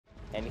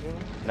Anything?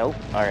 Nope.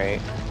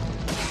 Alright.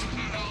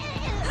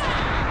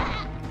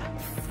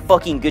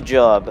 Fucking good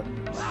job.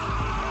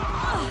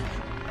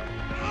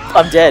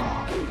 I'm dead.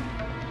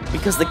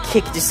 Because the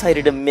kick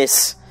decided to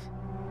miss.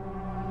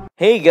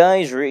 Hey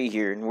guys, Ray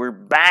here, and we're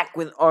back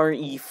with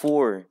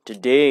RE4.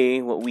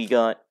 Today, what we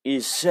got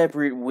is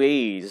Separate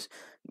Ways.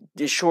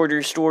 The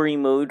shorter story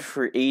mode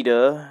for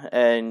Ada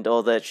and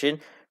all that shit.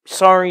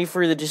 Sorry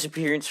for the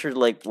disappearance for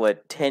like,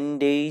 what, 10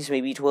 days,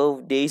 maybe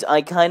 12 days?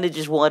 I kinda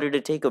just wanted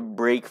to take a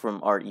break from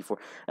RE4.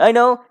 I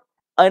know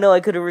I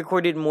could have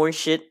recorded more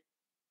shit,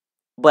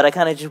 but I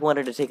kinda just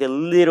wanted to take a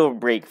little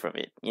break from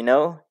it, you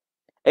know?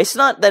 It's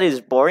not that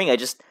it's boring,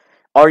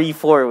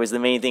 RE4 was the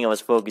main thing I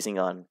was focusing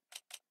on.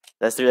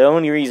 That's the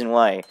only reason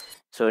why.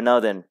 So now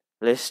then,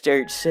 let's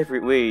start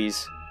Separate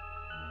Ways.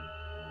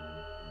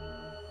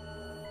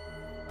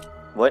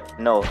 What?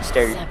 No,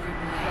 start.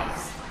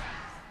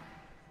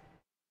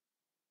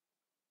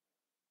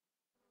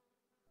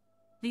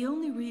 The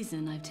only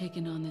reason I've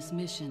taken on this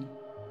mission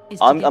is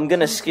I'm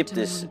gonna skip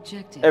this.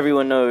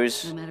 Everyone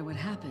knows. No matter what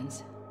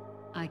happens,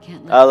 I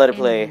can't I'll let it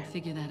play.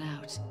 Figure that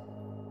out.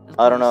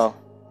 I don't know.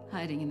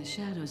 Hiding in the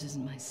shadows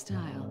isn't my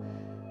style.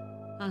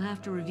 I'll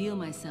have to reveal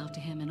myself to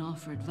him and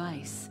offer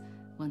advice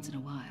once in a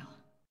while.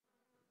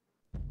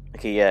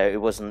 Okay, yeah, it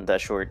wasn't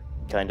that short,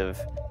 kind of.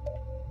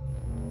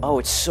 Oh,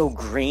 it's so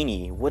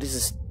grainy. What is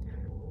this?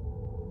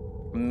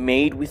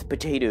 Made with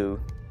potato.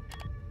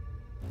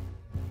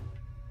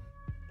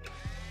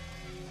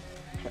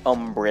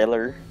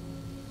 Umbrella.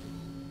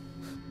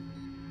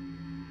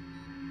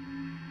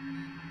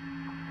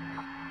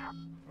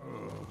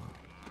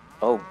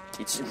 Oh,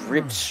 it's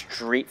ripped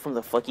straight from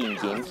the fucking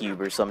GameCube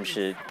or some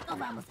shit.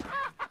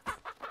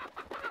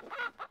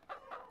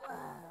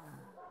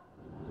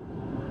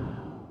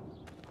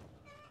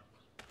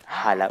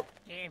 Hello.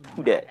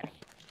 Who that?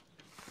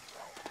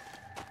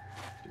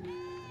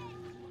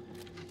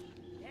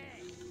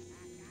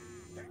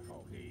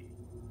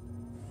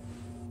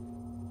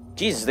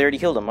 Jesus, they already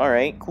killed him.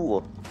 Alright,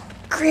 cool.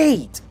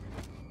 Great!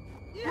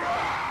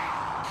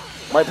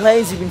 My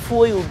plans have been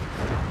foiled.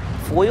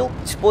 Foiled?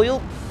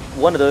 Spoiled?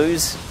 One of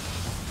those.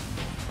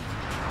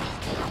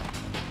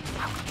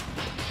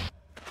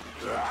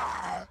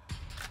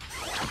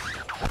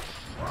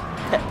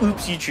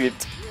 Oops, you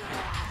tripped.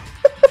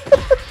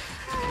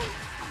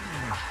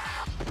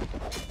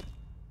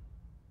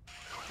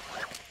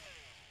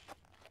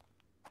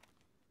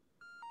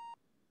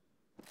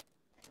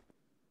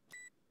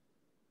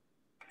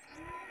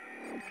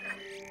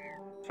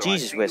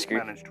 Jesus, Wesker.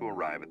 Managed to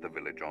arrive at the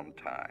village on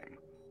time.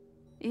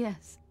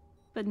 Yes,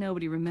 but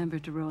nobody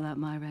remembered to roll out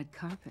my red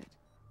carpet.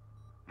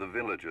 The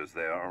villagers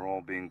there are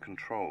all being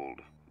controlled.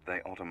 They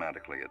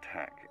automatically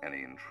attack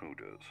any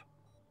intruders.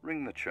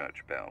 Ring the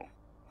church bell.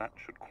 That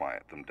should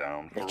quiet them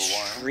down for a while.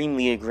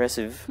 Extremely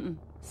aggressive.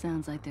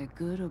 Sounds like they're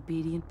good,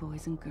 obedient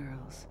boys and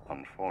girls.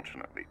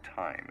 Unfortunately,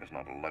 time is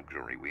not a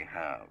luxury we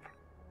have.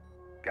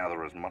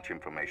 Gather as much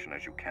information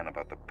as you can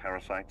about the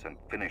parasites and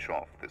finish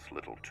off this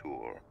little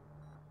tour.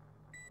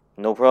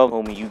 No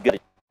problem, homie. You got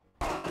it.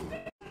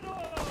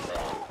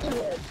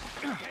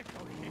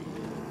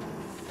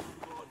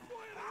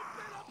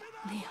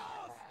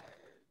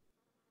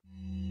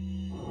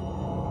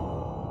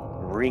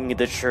 Ring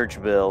the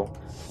church bell.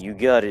 You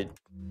got it.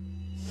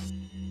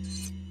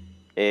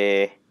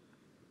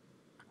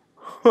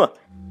 Huh.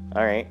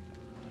 Alright.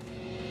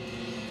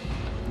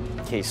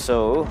 Okay,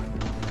 so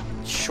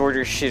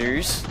shorter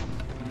shitters.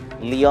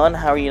 Leon,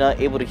 how are you not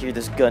able to hear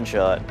this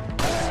gunshot?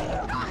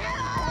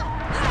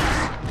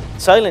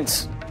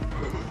 Silence!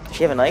 Does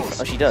she have a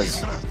knife? Oh, she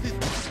does.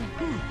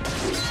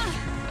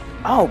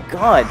 Oh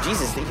god,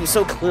 Jesus, he's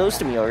so close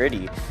to me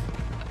already.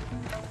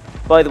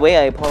 By the way,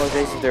 I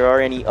apologize if there are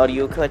any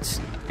audio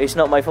cuts. It's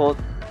not my fault.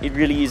 It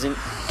really isn't.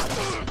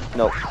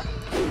 No.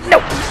 No!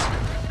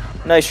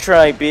 Nice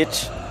try,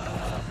 bitch.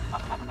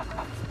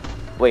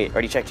 Wait,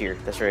 already checked here.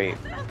 That's right.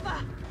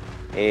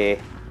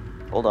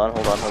 Hold on.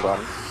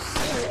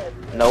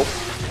 Nope.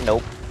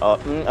 Nope.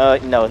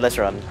 No, let's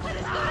run.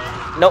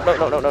 Nope.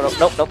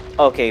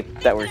 Okay,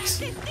 that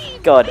works.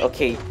 God,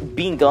 okay,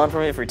 being gone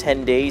from it for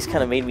 10 days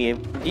kind of made me a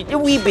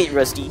wee bit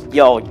rusty.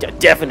 Yo,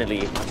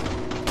 definitely.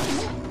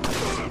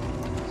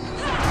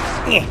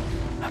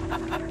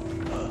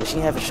 Does she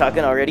have a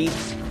shotgun already?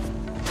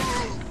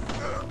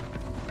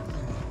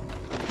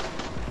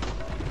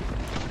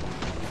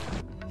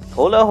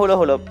 Hold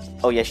up.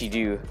 Oh, yes, you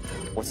do.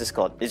 What's this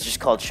called? It's just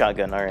called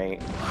shotgun,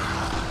 alright.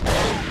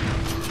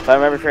 If I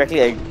remember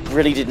correctly, I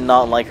really did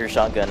not like her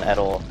shotgun at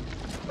all.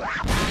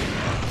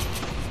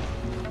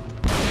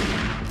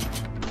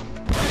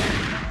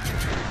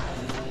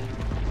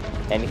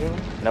 Anything?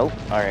 Nope.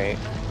 Alright.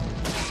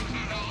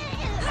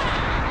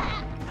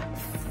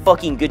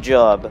 Fucking good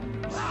job.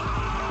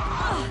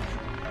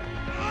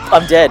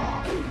 I'm dead.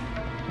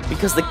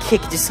 Because the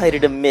kick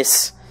decided to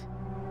miss.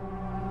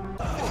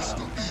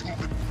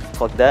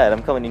 Fuck that,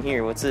 I'm coming in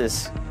here. What's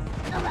this?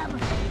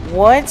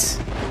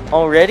 What?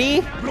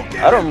 Already?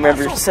 I don't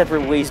remember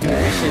Separate Ways doing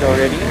this shit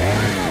already.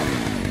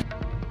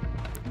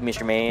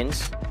 Mr.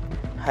 Mans.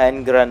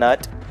 Hand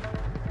granate.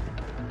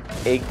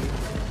 Egg.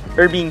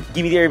 Herbing.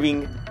 Give me the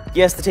herbing.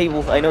 Yes, the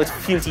table. I know it's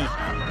filthy.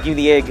 Give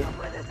me the egg.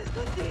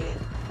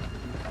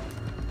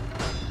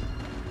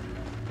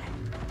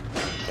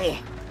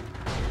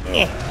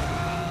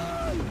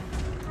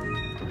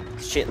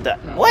 Shit, that.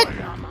 What?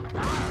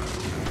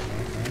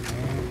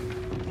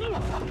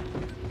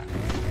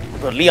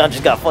 But Leon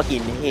just got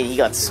fucking hit. He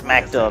got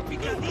smacked up.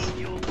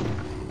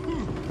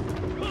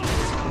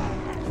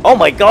 Oh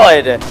my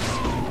god!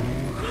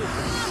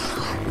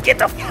 Get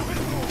the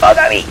fuck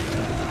out of me!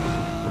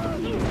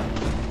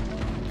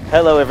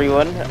 Hello,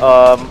 everyone.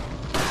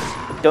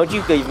 Don't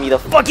you give me the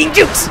fucking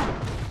juice!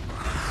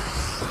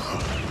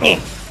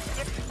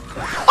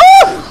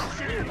 Oh!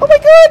 Oh my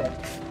god!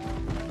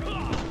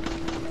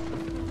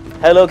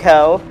 Hello,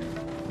 cow.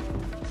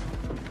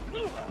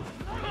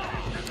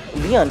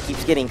 Leon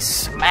keeps getting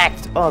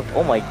smacked up.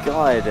 Oh my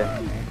god.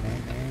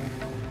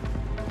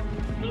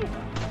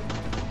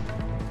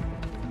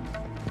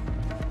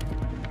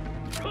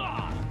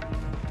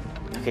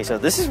 Okay, so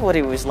this is what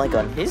it was like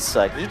on his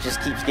side. He just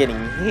keeps getting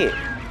hit.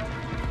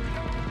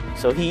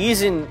 So he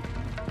isn't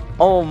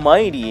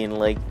almighty and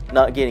like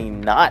not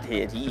getting not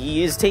hit.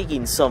 He is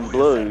taking some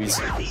blows.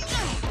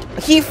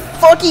 He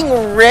fucking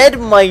read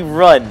my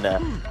run.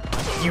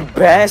 You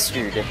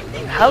bastard.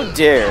 How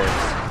dare.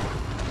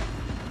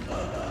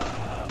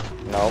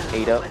 No,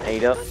 8 up,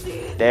 8 up.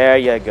 There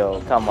you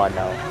go. Come on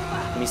now.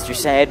 Mr.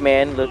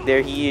 Sadman, look,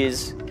 there he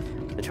is.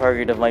 The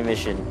target of my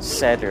mission,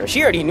 Sadler.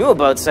 She already knew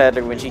about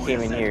Sadler when she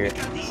came in here.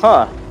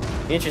 Huh.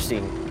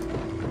 Interesting.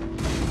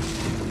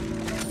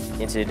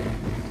 Hinted.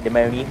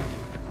 Demoni.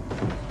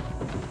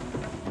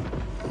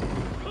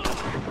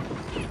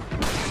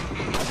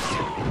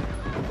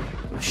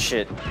 Oh,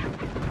 shit.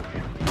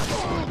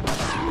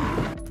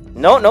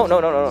 No, no, no,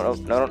 no, no, no,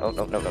 no, no,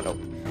 no, no, no, no.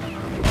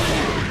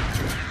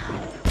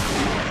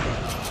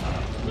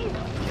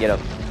 Get up.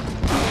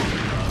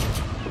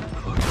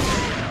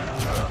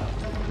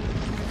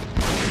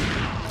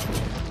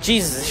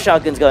 Jesus, this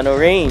shotgun's got no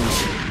range.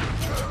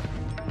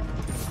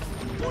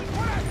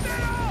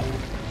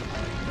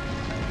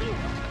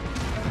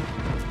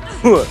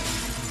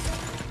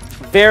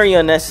 Very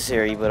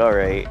unnecessary, but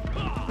alright.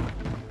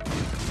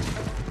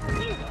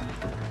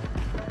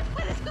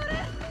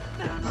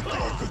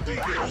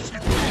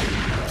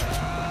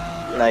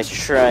 Nice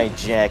try,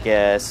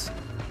 jackass.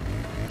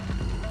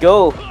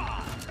 Go!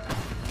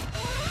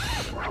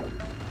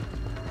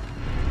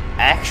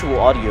 Actual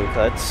audio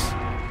cuts.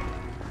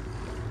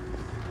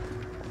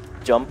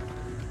 Jump.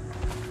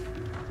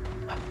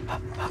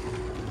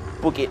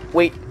 Book it.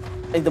 Wait.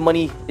 I need the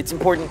money. It's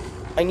important.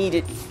 I need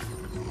it.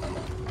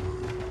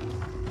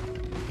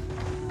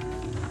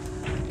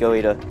 Go,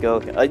 Ada.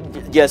 Go.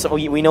 Yes, oh,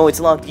 we know it's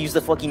locked. Use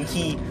the fucking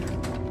key.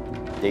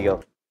 There you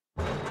go.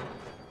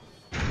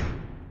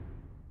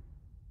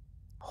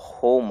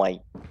 Oh my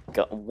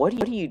god. What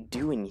are you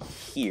doing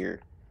here?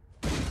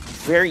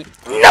 Very...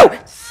 No!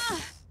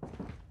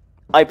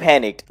 I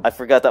panicked. I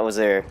forgot that was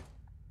there.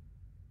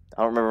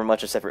 I don't remember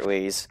much of Separate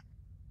Ways.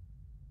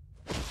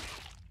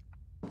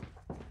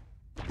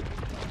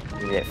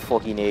 Give me that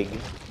fucking egg.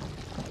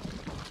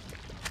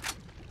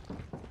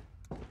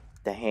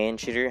 The hand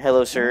shitter.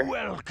 Hello, sir.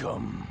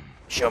 Welcome.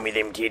 Show me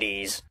them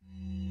titties.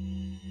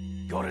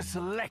 Got a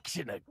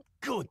selection of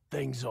good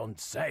things on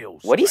sale.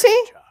 What'd he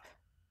say? stranger.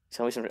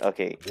 Tell me some.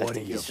 Okay, I What think are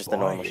he's you just the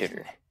normal buying?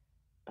 shitter.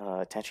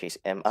 Attach case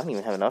M. I don't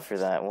even have enough for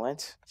that.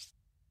 What?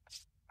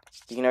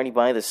 You can already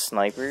buy the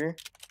sniper.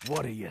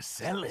 What are you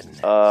selling?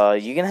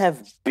 You can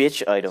have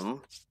bitch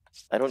item.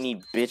 I don't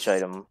need bitch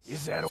item.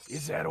 Is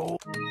that all?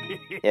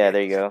 Yeah,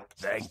 there you go.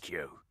 Thank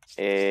you.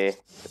 I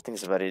think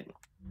that's about it.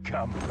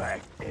 Come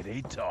back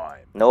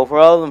anytime. No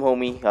problem,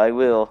 homie. I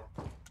will.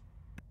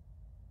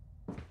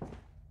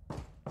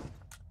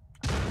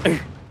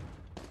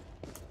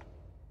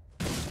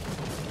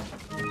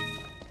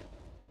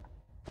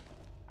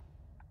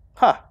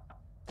 Huh.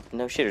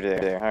 No shitter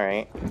there.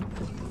 Alright.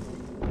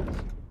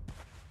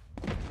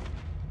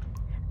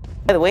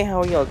 By the way,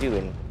 how are y'all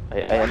doing?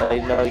 I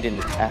know you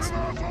didn't ask.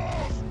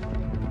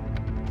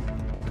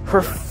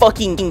 Her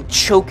fucking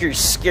choker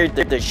scared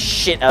the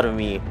shit out of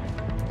me.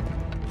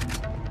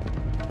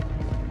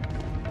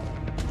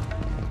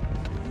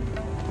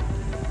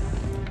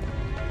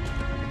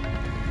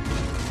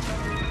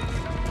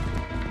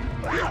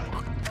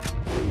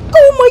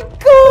 Oh my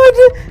god!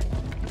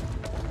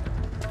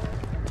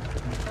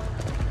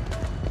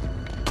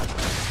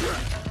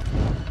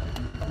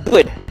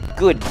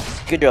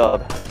 Good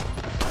job.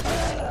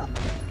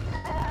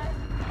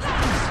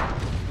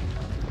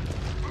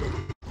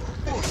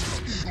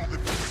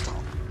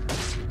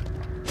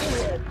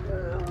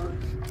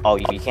 Oh,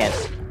 you can't.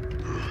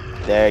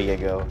 There you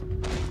go.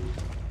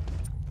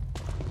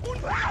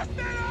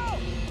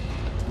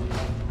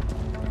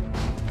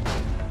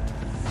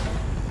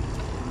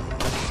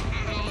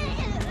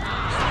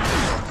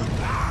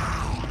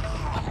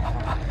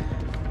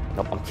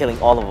 Nope, I'm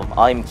killing all of them.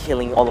 I'm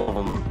killing all of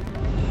them.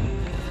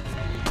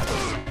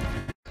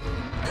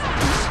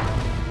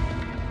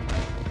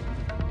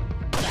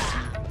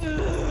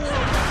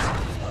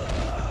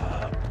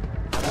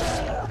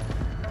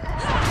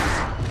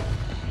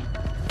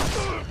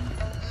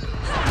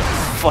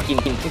 fucking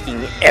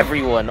kicking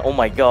everyone. Oh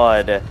my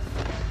god.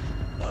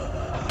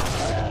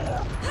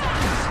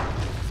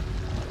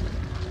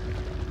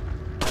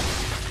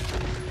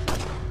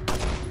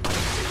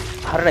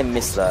 How did I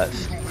miss that?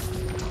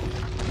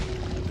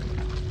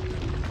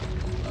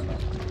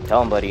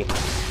 Tell him, buddy.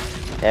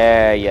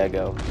 There you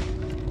go.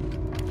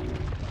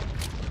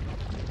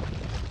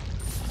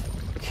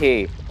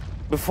 Okay.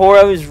 Before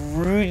I was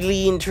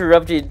rudely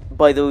interrupted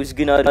by those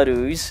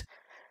ganados,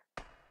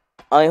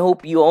 I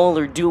hope you all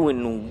are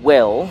doing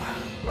well.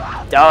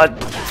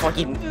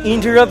 Fucking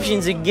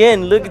interruptions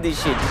again. Look at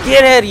this shit.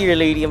 Get out of here,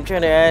 lady. I'm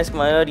trying to ask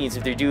my audience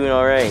if they're doing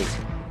alright.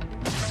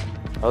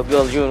 I hope you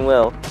all are doing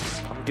well.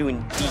 I'm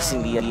doing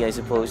decently, I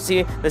suppose.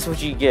 See, that's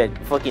what you get.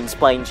 Fucking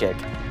spine check.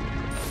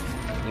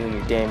 You and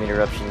your damn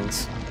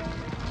interruptions.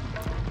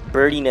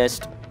 Birdie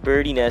nest.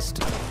 Birdie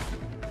nest.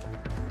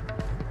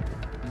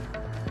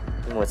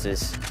 What's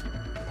this?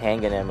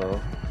 Handgun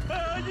ammo.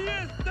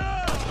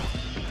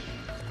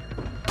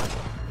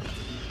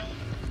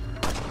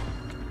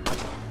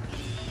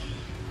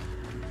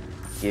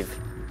 Give.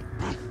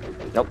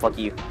 Nope, fuck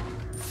you.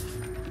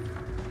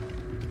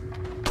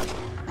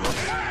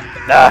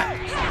 Ah!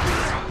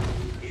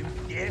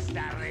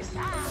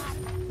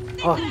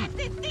 Oh.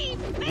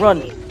 Run!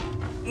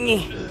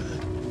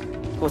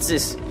 What's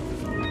this?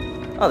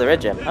 Oh, the red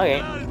gem.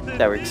 Okay,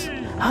 that works.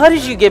 How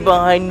did you get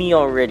behind me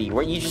already?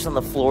 Weren't you just on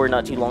the floor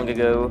not too long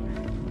ago?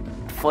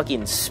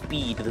 Fucking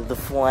speed, the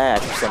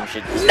flash or some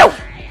shit. No!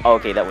 Oh,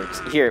 okay, that works.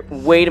 Here,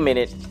 wait a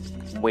minute.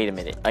 Wait a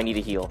minute. I need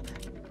a heal.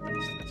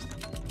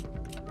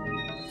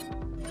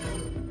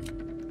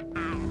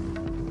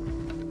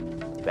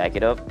 Back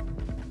it up.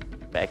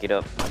 Back it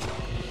up.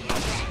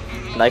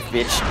 Knife,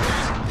 bitch.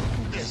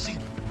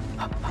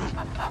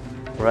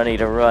 Run,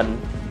 Ada, run.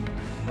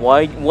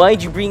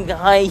 Why'd you bring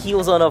high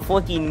heels on a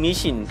fucking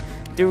mission?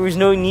 There was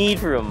no need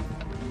for them.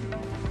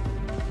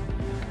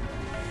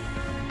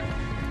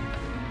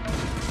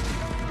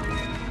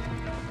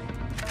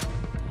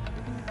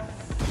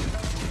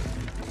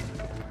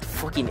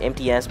 Fucking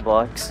empty ass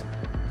box.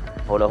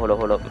 Hold up, hold up,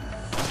 hold up.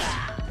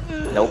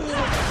 Nope.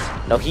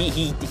 No,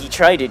 he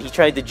tried it. He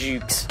tried the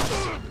jukes.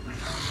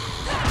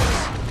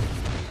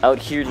 Out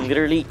here,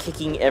 literally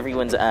kicking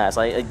everyone's ass.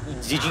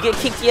 Did you get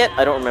kicked yet?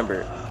 I don't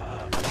remember.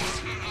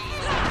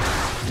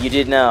 You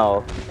did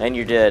now, and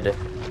you're dead.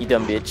 You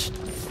dumb bitch.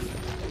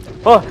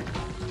 Oh,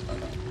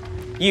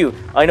 you.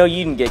 I know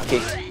you didn't get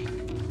kicked.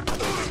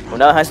 Well,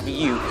 now it has to be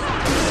you.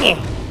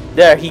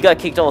 There, he got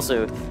kicked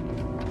also.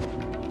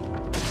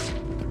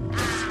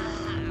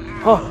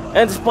 Oh,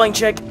 and the spine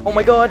check. Oh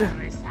my god.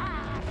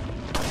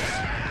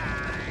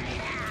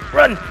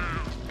 Run!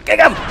 Kick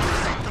him!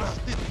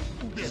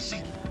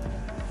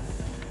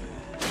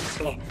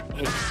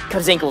 Cut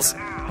his ankles.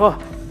 Oh,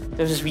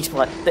 there's his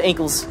respawn. The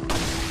ankles.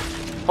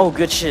 Oh,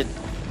 good shit.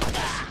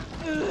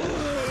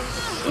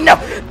 No!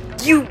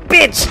 You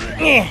bitch!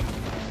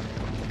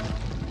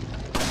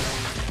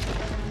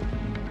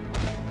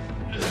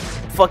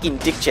 Fucking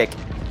dick check.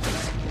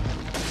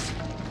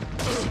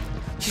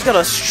 She's got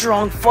a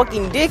strong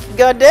fucking dick,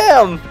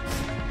 goddamn!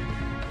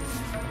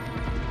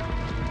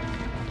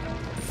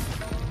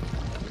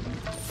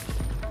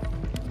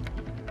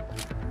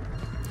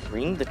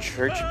 Ring the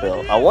church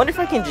bell. I wonder if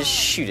I can just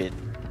shoot it.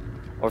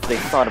 Or if they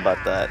thought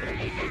about that.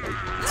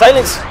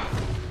 Silence!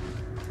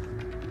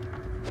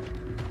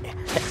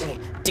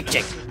 Dick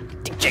check.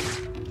 Dick check.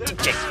 Dick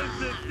check.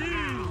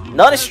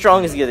 Not as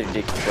strong as the other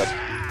dick, but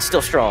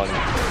still strong.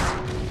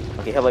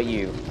 Okay, how about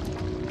you?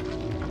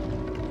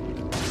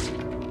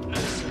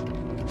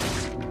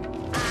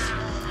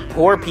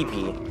 Poor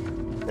pee-pee.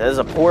 That is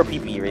a poor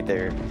pee-pee right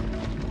there.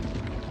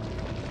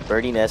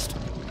 Birdie nest.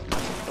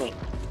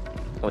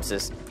 What's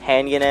this?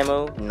 Handgun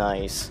ammo?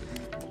 Nice.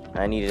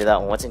 I needed that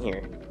one. What's in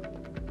here?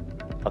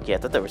 Okay, I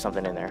thought there was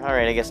something in there.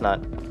 Alright, I guess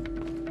not.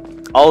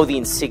 Oh, the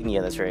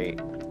insignia, that's right.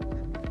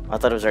 I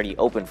thought it was already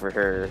open for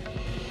her.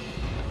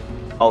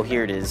 Oh,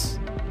 here it is.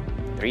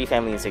 3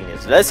 family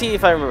insignias. Let's see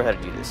if I remember how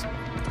to do this.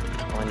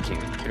 1, 2,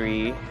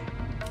 3.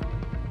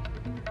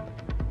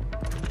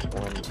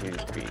 1, 2,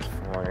 3,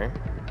 4.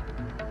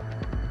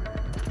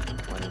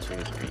 1, 2, 3,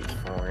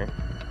 4.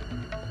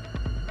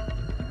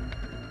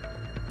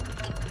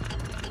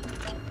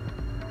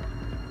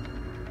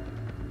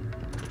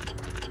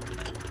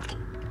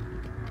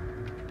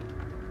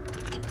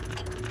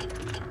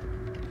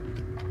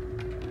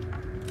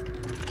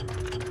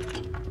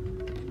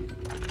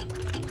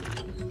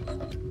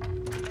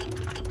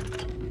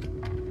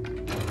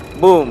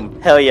 Boom!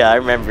 Hell yeah, I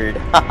remembered.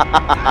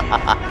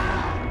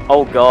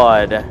 Oh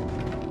god.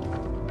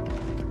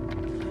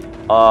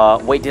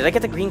 Wait, did I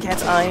get the green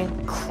cat's eye?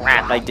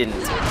 Crap, I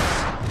didn't.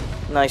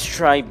 Nice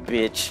try,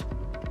 bitch.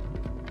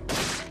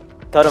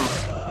 Got him.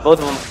 Both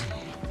of them.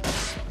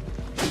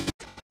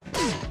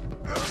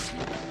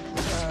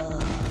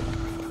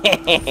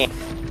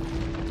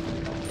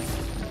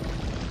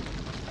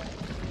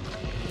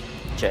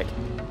 Check.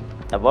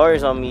 The bar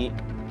is on me.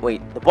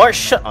 Wait, the bar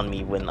shut on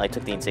me when I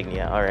took the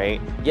insignia.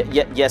 Alright.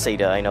 Yes,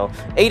 Ada, I know.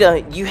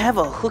 Ada, you have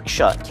a hook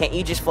shot. Can't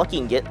you just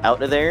fucking get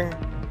out of there?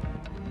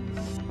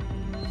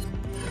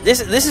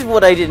 This is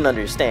what I didn't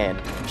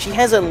understand. She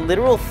has a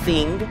literal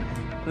thing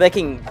that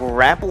can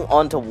grapple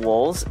onto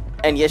walls,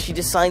 and yet she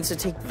decides to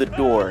take the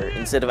door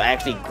instead of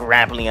actually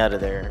grappling out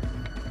of there.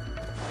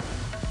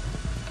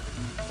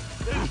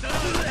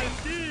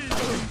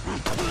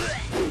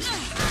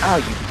 Oh,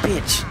 you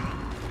bitch.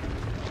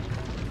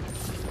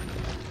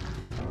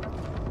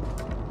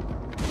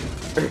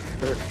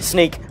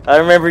 Snake, I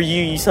remember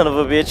you, you son of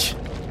a bitch.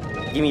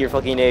 Give me your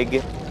fucking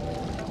egg.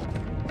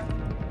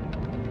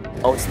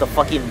 Oh, it's the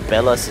fucking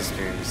Bella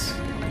sisters.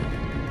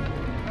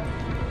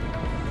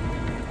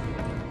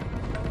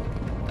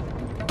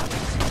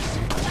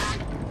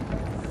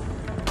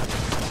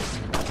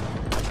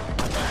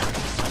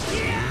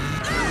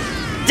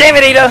 Damn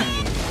it, Ada!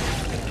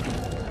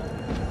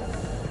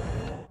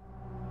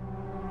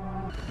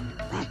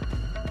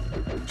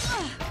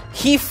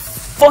 He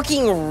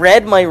fucking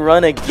read my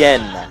run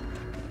again.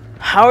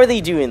 How are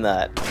they doing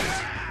that?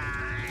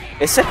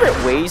 Is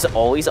Separate Ways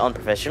always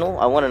unprofessional?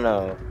 I want to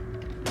know.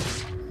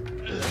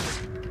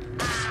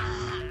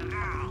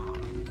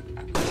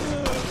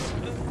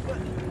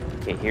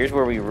 Okay, here's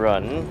where we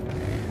run.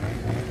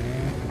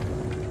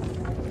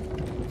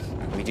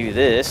 We do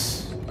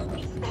this.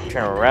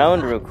 Turn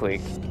around real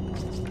quick.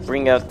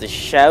 Bring out the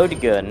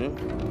shotgun.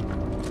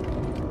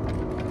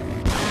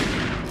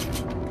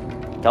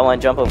 Come on,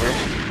 jump over.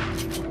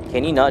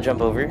 Can you not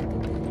jump over?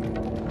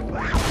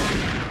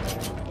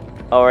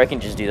 Oh, I can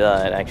just do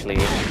that, actually.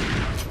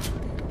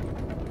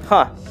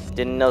 Huh,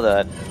 didn't know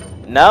that.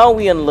 Now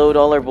we unload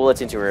all our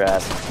bullets into her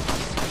ass.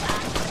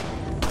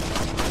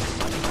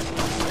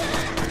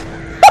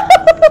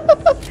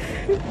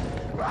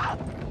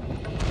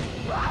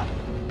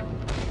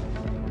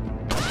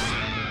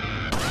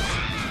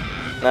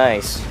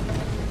 Nice.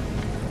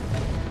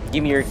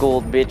 Give me your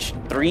gold, bitch.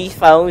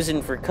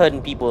 3,000 for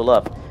cutting people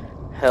up.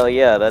 Hell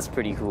yeah, that's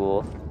pretty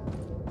cool.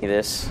 See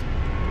this?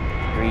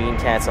 Green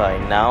cat's eye.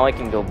 Now I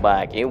can go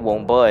back. It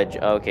won't budge.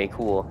 Okay,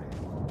 cool.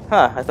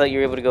 Huh, I thought you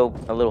were able to go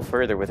a little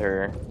further with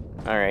her.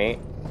 Alright.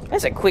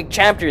 That's a quick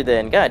chapter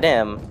then.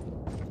 Goddamn.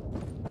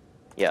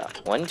 Yeah.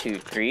 1, 2,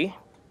 3.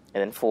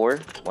 And then 4.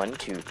 1,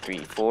 2, 3,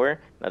 4.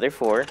 Another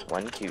 4.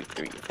 1, 2,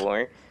 3,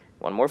 4.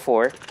 One more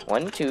 4.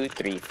 1, 2,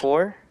 3,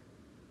 4.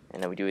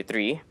 And then we do a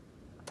 3.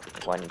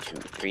 1, 2,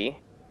 3.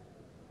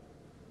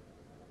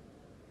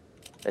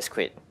 Let's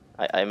quit.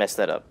 I messed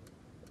that up.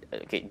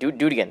 Okay, do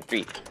it again.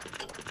 3.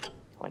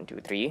 1, 2,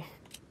 3.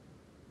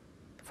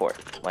 4.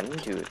 1,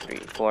 2, 3,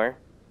 4.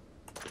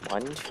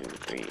 1, 2,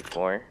 3,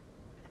 4.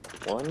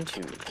 1,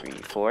 2, 3,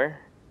 4.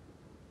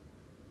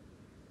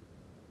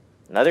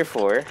 Another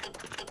 4.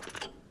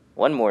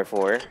 One more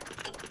 4.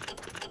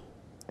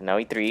 And now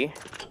we 3.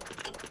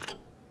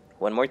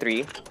 One more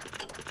 3.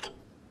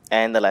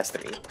 And the last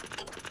 3.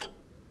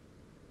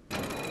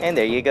 And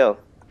there you go.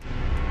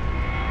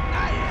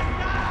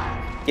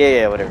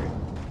 Yeah, whatever.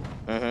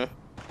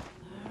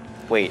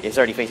 Wait, it's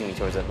already facing me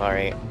towards it.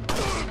 Alright.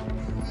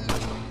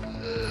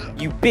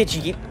 You bitch,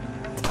 you keep...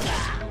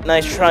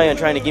 Nice try on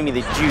trying to give me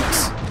the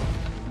jukes.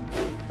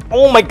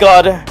 Oh my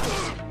god!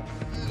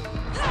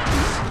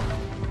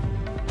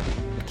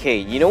 Okay,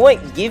 you know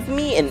what? Give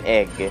me an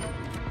egg.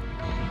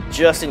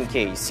 Just in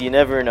case. You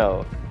never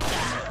know.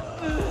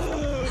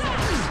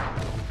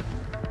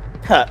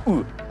 Ha!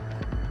 Ooh.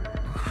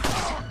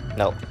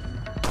 No.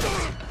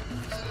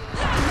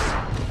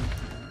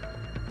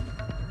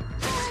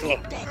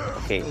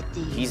 Okay,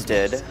 he's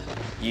dead.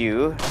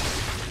 You're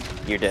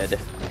dead.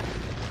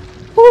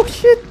 Oh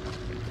shit!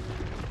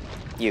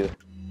 You.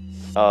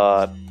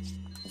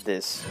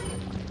 This.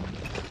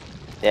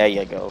 There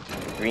you go.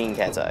 Green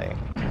cat's eye.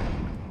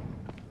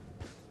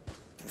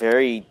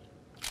 Very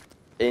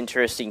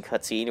interesting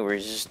cutscene where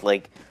it's just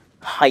like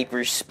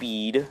hyper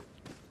speed.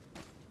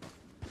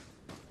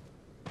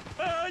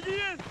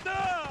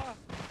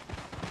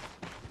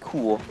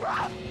 Cool.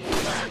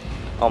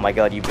 Oh my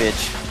god, you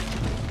bitch.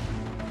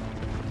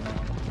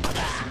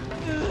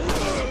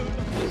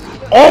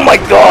 Oh my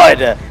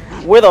god!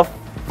 Where the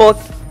fuck?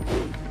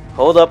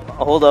 Hold up.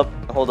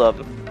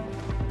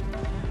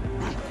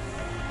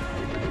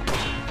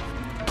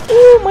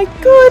 Oh my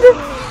god!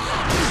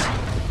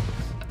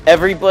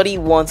 Everybody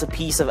wants a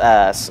piece of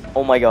ass.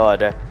 Oh my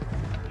god.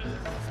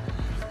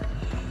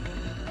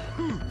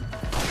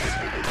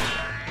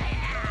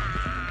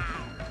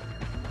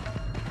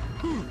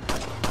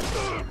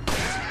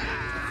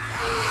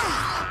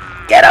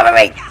 Get over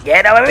me!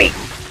 Get over me!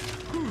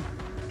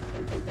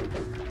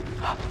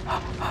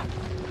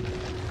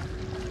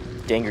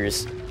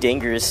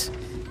 Dangerous.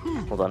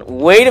 Hold on.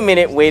 Wait a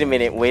minute.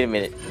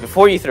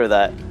 Before you throw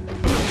that.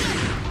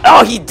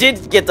 Oh, he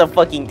did get the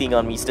fucking thing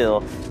on me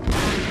still.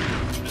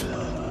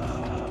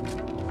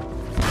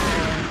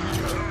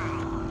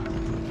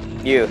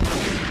 You.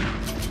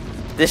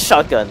 This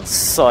shotgun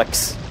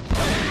sucks.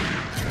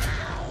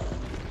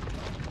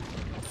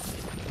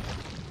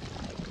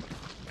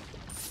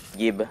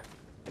 Gib.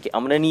 Okay,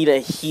 I'm gonna need a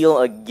heal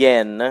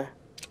again.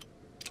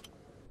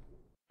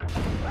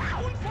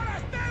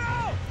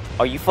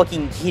 Are you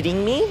fucking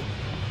kidding me?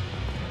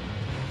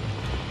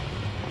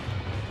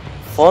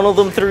 Funnel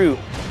them through.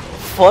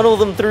 Funnel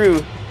them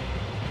through.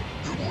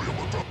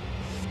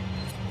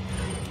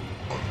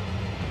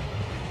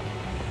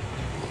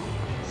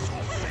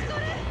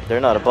 They're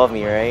not above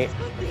me, right?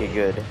 Okay,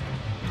 good.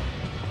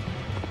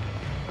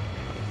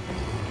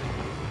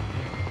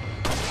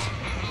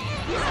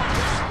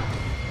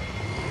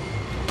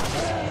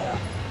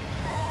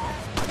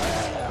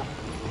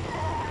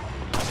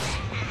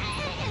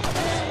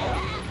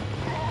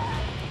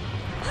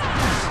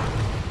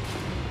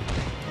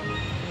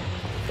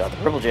 Got the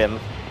purple gem.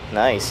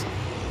 Nice.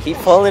 Keep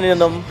falling in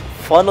them.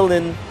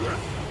 Funneling.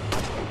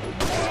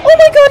 Oh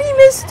my god, he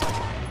missed!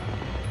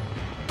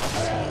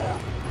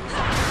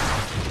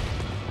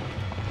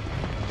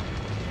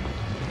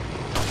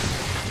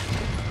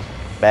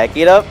 Back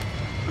it up.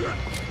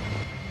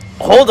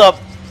 Hold up.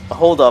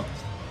 Hold up.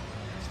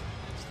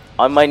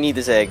 I might need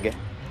this egg.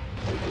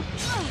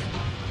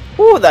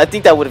 Ooh, I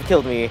think that would have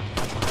killed me.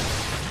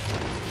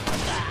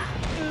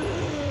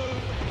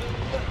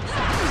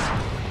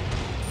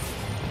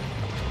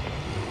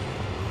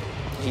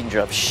 He didn't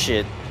drop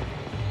shit.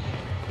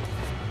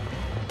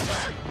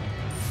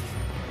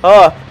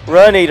 Ah,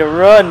 run, Ada,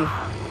 run!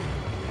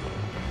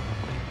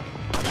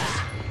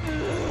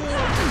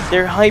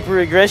 Their hyper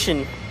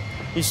aggression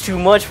is too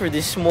much for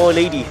this small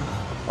lady.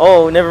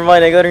 Oh, never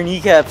mind, I got her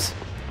kneecaps.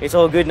 It's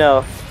all good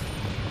now.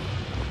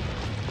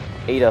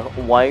 Ada,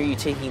 why are you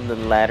taking the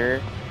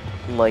ladder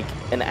like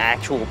an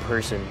actual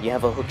person? You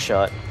have a hook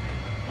shot.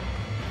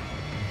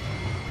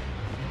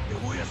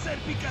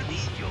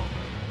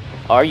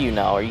 Are you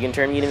now? Are you gonna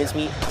turn me into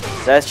mincemeat?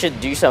 That should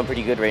do sound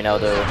pretty good right now,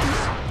 though.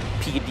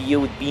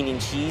 Picadillo with bean and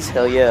cheese?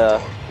 Hell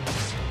yeah.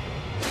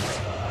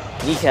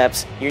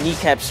 Kneecaps. Your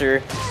kneecaps,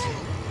 sir.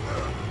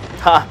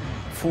 Ha!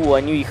 Fool,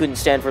 I knew you couldn't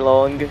stand for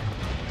long.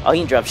 Oh, he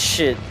didn't drop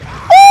shit.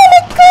 Oh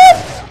my god!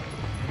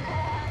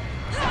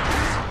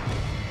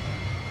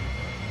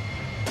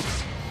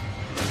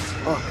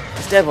 Oh,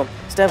 stab him.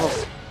 Stab him.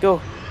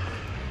 Go.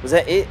 Was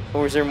that it?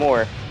 Or is there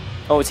more?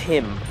 Oh, it's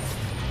him.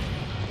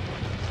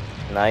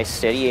 Nice,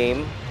 steady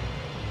aim.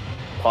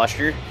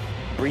 Posture.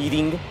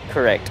 Breathing.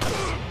 Correct.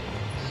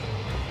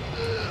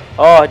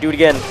 Oh, do it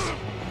again.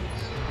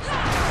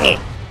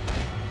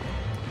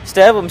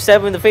 Stab him.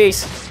 Stab him in the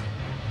face.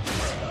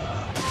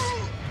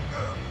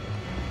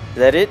 Is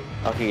that it?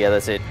 Okay, yeah,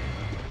 that's it.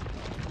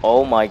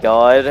 Oh my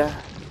god.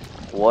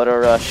 What a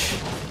rush.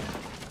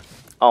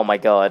 Oh my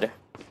god.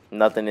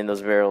 Nothing in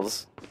those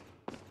barrels.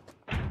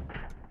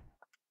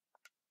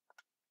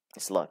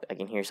 It's locked. I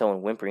can hear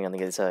someone whimpering on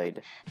the other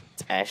side.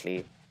 It's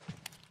Ashley.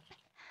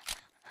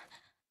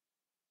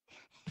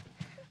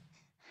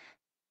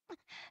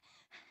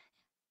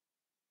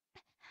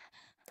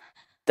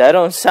 That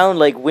don't sound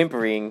like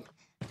whimpering.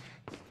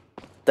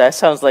 That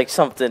sounds like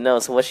something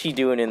else. What's she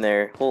doing in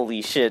there?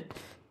 Holy shit.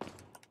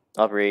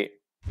 Operate.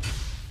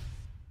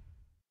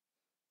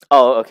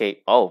 Oh,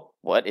 okay. Oh,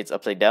 what? It's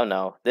upside down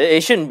now.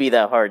 It shouldn't be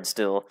that hard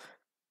still.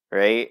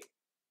 Right?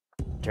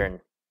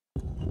 Turn.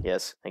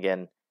 Yes,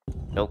 again.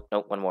 Nope,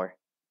 nope, one more.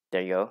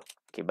 There you go.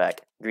 Okay,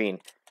 back. Green.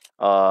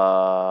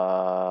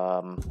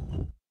 That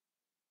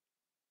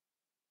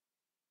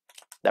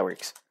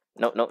works.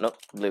 Nope, nope, nope.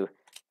 Blue.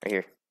 Right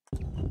here.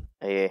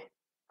 Hey.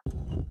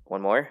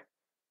 One more.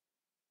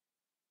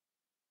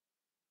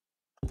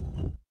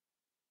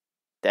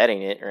 That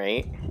ain't it,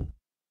 right?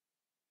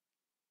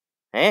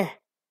 Eh?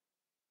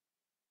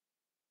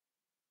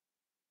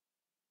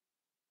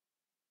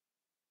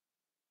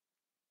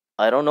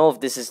 I don't know if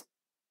this is...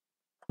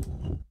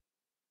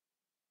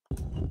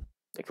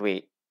 Like,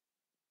 wait.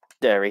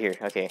 There, right here.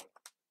 Okay.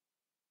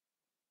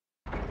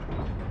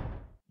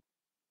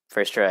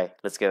 First try.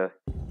 Let's go.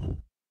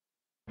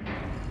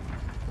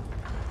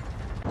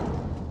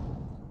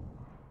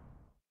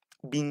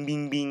 Bing,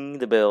 bing, bing.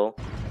 The bell.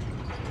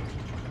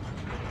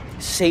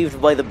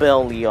 Saved by the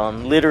bell,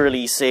 Leon.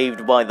 Literally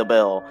saved by the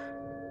bell.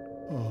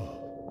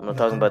 I'm not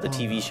talking about the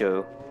TV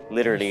show.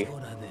 Literally.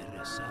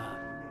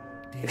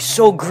 It's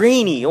so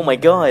grainy! Oh my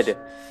god!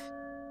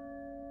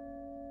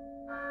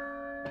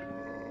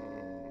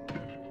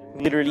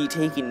 Literally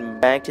taken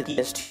back to the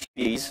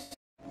STVs.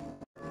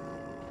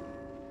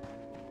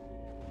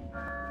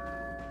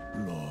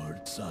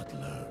 Lord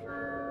Sattler.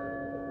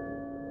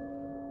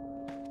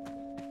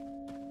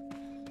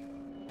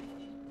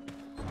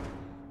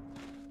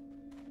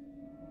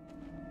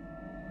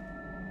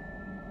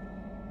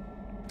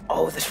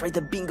 Oh, that's right,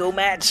 the bingo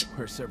match!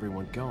 Where's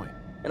everyone going?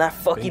 And I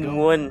fucking Bingo?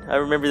 won. I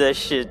remember that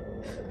shit.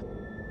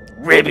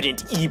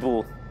 Revenant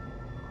Evil.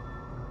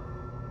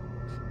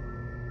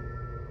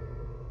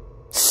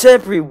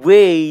 Separate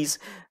ways.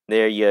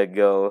 There you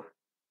go.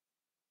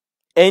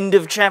 End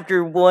of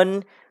chapter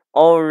 1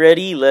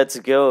 already. Let's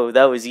go.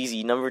 That was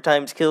easy. Number of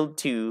times killed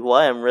 2.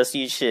 Why? I'm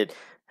rusty as shit.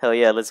 Hell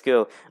yeah, let's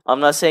go. I'm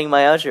not saying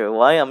my outro.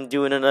 Why? I'm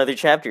doing another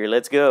chapter.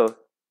 Let's go.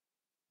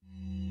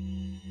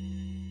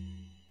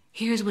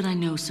 Here's what I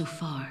know so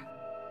far.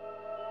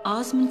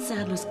 Osmond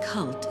Saddler's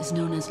cult is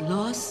known as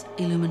Los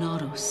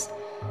Illuminados.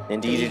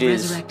 Indeed They it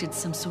is. resurrected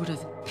some sort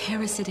of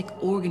parasitic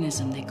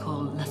organism they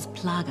call Las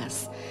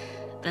Plagas.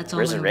 That's all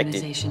the Resurrected?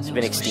 organization It's knows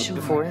been for extinct sure.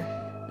 before?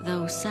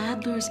 though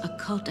Sadler's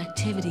occult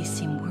activities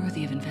seem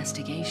worthy of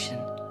investigation.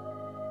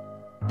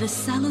 The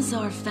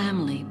Salazar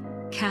family,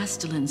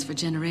 castellans for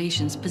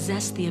generations,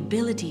 possessed the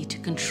ability to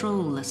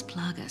control Las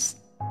Plagas.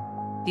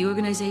 The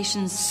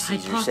organization's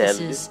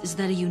hypothesis is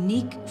that a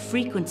unique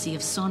frequency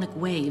of sonic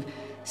wave,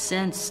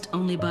 sensed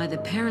only by the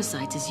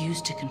parasites, is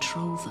used to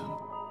control them.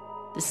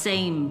 The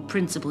same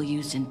principle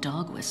used in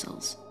dog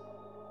whistles.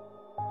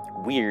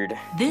 Weird.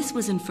 This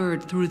was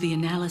inferred through the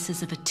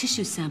analysis of a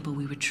tissue sample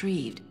we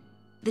retrieved.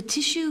 The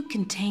tissue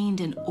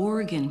contained an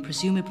organ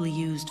presumably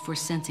used for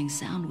sensing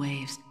sound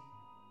waves.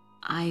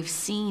 I've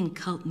seen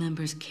cult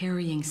members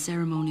carrying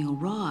ceremonial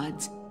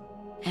rods,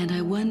 and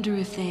I wonder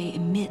if they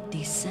emit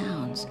these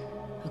sounds.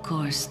 Of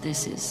course,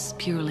 this is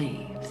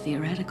purely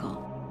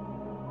theoretical.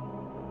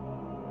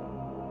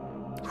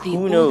 The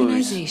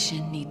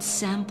organization needs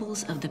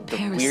samples of the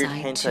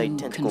parasite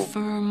to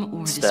confirm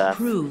or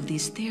disprove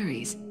these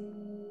theories.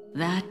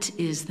 That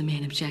is the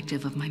main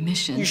objective of my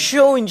mission. You're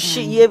showing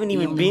shit you haven't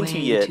even been to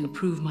yet. To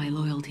prove my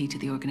loyalty to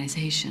the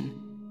organization.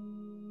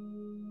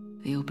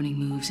 The opening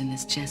moves in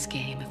this chess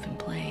game have been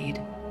played.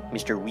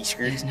 Mr.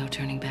 Whisker. There's no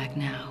turning back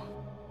now.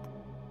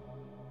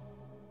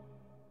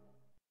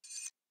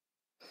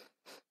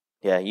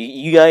 Yeah,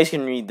 you guys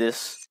can read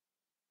this.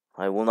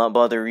 I will not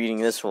bother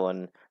reading this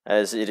one,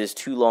 as it is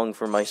too long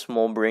for my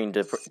small brain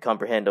to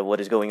comprehend of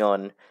what is going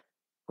on.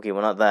 Okay,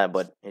 well, not that,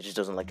 but it just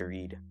doesn't like to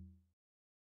read.